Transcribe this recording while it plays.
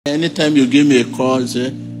Anytime you give me a call,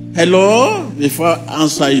 say, hello, before I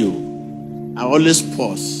answer you, I always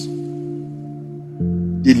pause,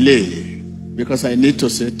 delay, because I need to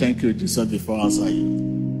say thank you, Jesus, before I answer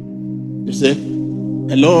you. You say,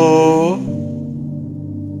 hello.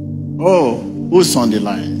 Oh, who's on the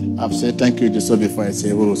line? I've said thank you, Jesus, before I say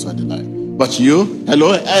who's on the line. But you,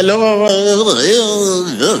 hello, hello.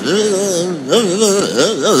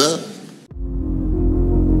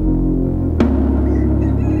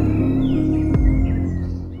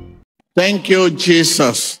 Thank you,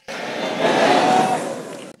 Jesus.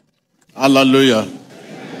 Hallelujah.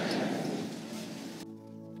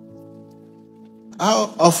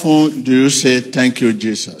 How often do you say thank you,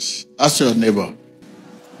 Jesus? Ask your neighbor.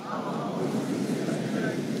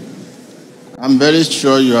 I'm very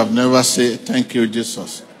sure you have never said thank you,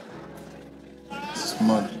 Jesus.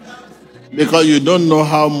 Small. Because you don't know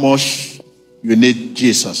how much you need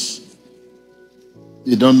Jesus.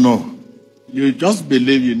 You don't know. You just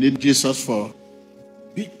believe you need Jesus for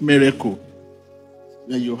big miracle.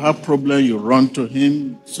 When you have problem, you run to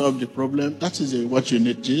him, solve the problem. That is what you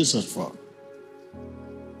need Jesus for.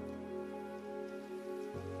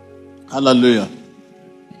 Hallelujah.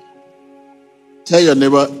 Tell your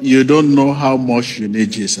neighbor, you don't know how much you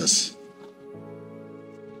need Jesus.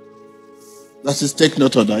 That is, take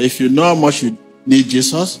note of that. If you know how much you need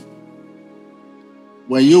Jesus,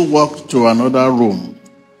 when you walk to another room,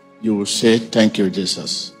 you will say, thank you,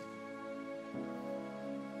 Jesus.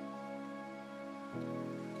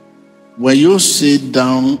 When you sit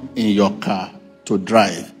down in your car to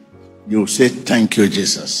drive, you will say, thank you,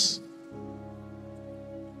 Jesus.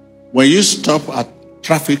 When you stop at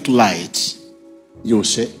traffic lights, you will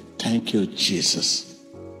say, thank you, Jesus.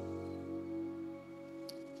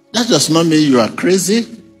 That does not mean you are crazy.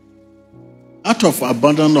 Out of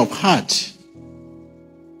abundance of heart,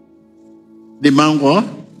 the man what?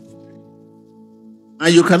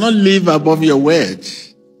 And you cannot live above your word.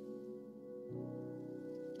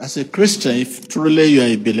 As a Christian, if truly you are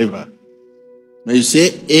a believer, when you say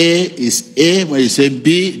A is A, when you say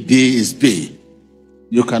B, B is B.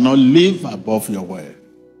 You cannot live above your word.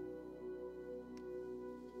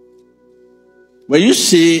 When you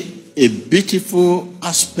see a beautiful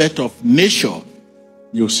aspect of nature,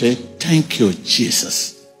 you say, thank you,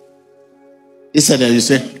 Jesus. Instead of you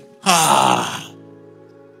say,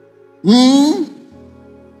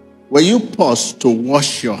 When you pause to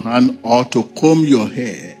wash your hand or to comb your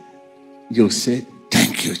hair, you say,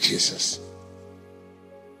 thank you, Jesus.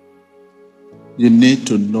 You need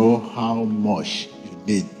to know how much you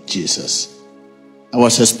need Jesus. I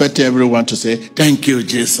was expecting everyone to say, thank you,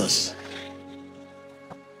 Jesus.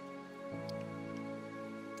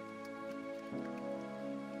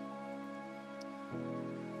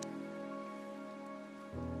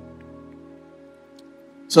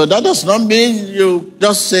 So that does not mean you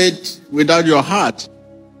just say it without your heart.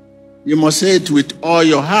 You must say it with all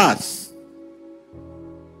your heart.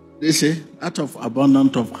 They say, out of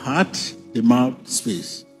abundance of heart, the mouth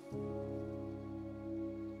speaks.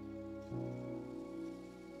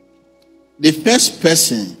 The first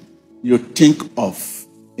person you think of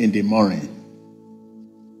in the morning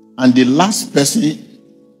and the last person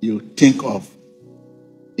you think of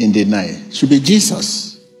in the night should be Jesus.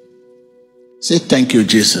 Say, thank you,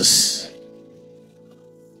 Jesus.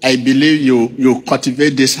 I believe you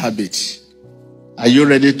cultivate this habit. Are you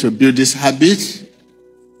ready to build this habit?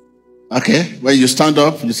 Okay. When you stand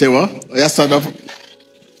up, you say what? Oh, yeah, stand up.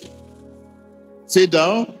 Sit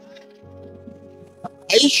down.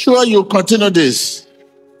 Are you sure you continue this?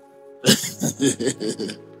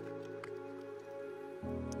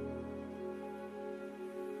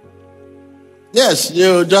 Yes,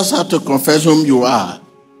 you just have to confess whom you are.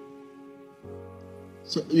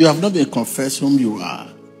 So you have not been confessed whom you are.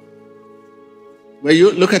 When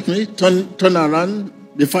you look at me, turn around.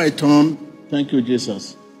 Before I turn, thank you,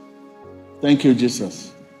 Jesus. Thank you,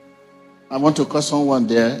 Jesus. I want to call someone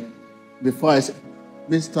there. Before I say,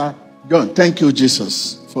 Mr. John, thank you,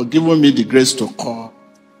 Jesus, for giving me the grace to call.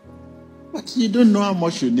 But you don't know how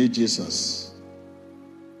much you need Jesus.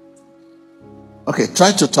 Okay,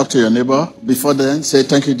 try to talk to your neighbor. Before then, say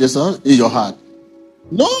thank you, Jesus, in your heart.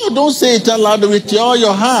 No, don't say it aloud with all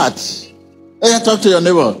your heart. Talk to your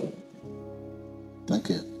neighbor. Thank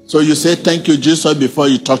you. So you say thank you, Jesus, before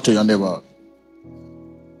you talk to your neighbor.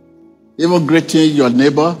 Even greeting your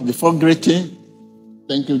neighbor, before greeting,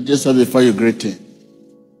 thank you, Jesus, before you greeting.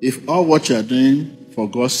 If all what you are doing for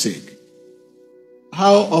God's sake,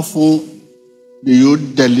 how often do you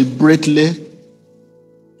deliberately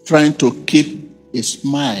trying to keep a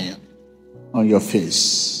smile on your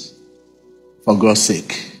face for God's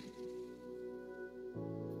sake?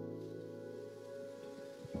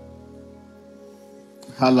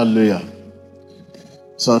 Hallelujah.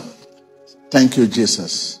 So, thank you,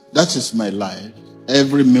 Jesus. That is my life.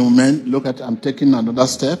 Every moment, look at, I'm taking another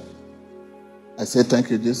step. I say, thank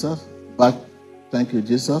you, Jesus. Back, thank you,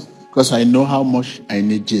 Jesus. Because I know how much I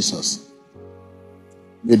need Jesus.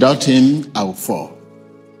 Without him, I will fall.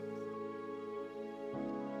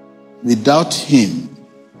 Without him,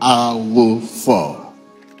 I will fall.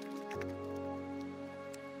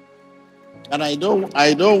 And I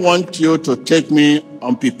don't want you to take me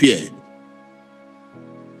unprepared.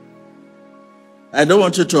 I don't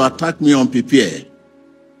want you to attack me unprepared.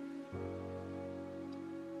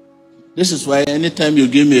 This is why anytime you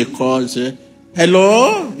give me a call, say,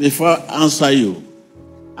 hello, before I answer you,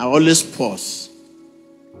 I always pause,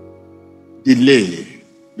 delay,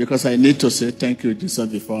 because I need to say thank you, Jesus,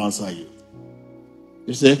 before I answer you.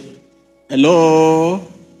 You say, hello?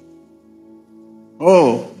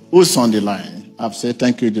 Oh, who's on the line? I've said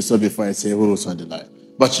thank you, Jesus, before I say who's on the line.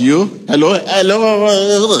 But you, hello,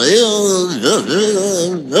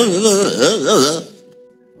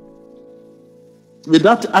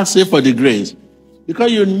 without asking for the grace.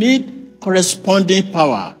 Because you need corresponding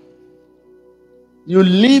power. You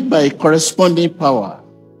live by corresponding power.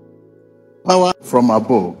 Power from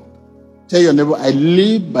above. Tell your neighbor, I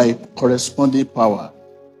live by corresponding power.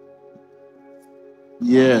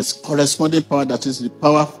 Yes, corresponding power, that is the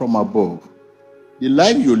power from above. The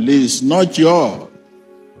life you live is not yours.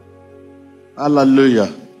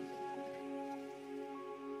 Hallelujah.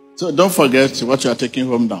 So don't forget what you are taking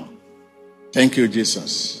home now. Thank you,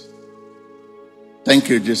 Jesus. Thank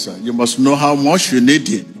you, Jesus. You must know how much you need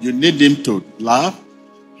him. You need him to laugh.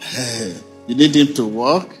 You need him to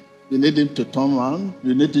walk. You need him to turn around.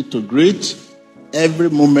 You need him to greet. Every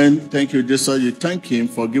moment, thank you, Jesus. You thank him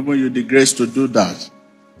for giving you the grace to do that.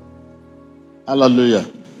 Hallelujah.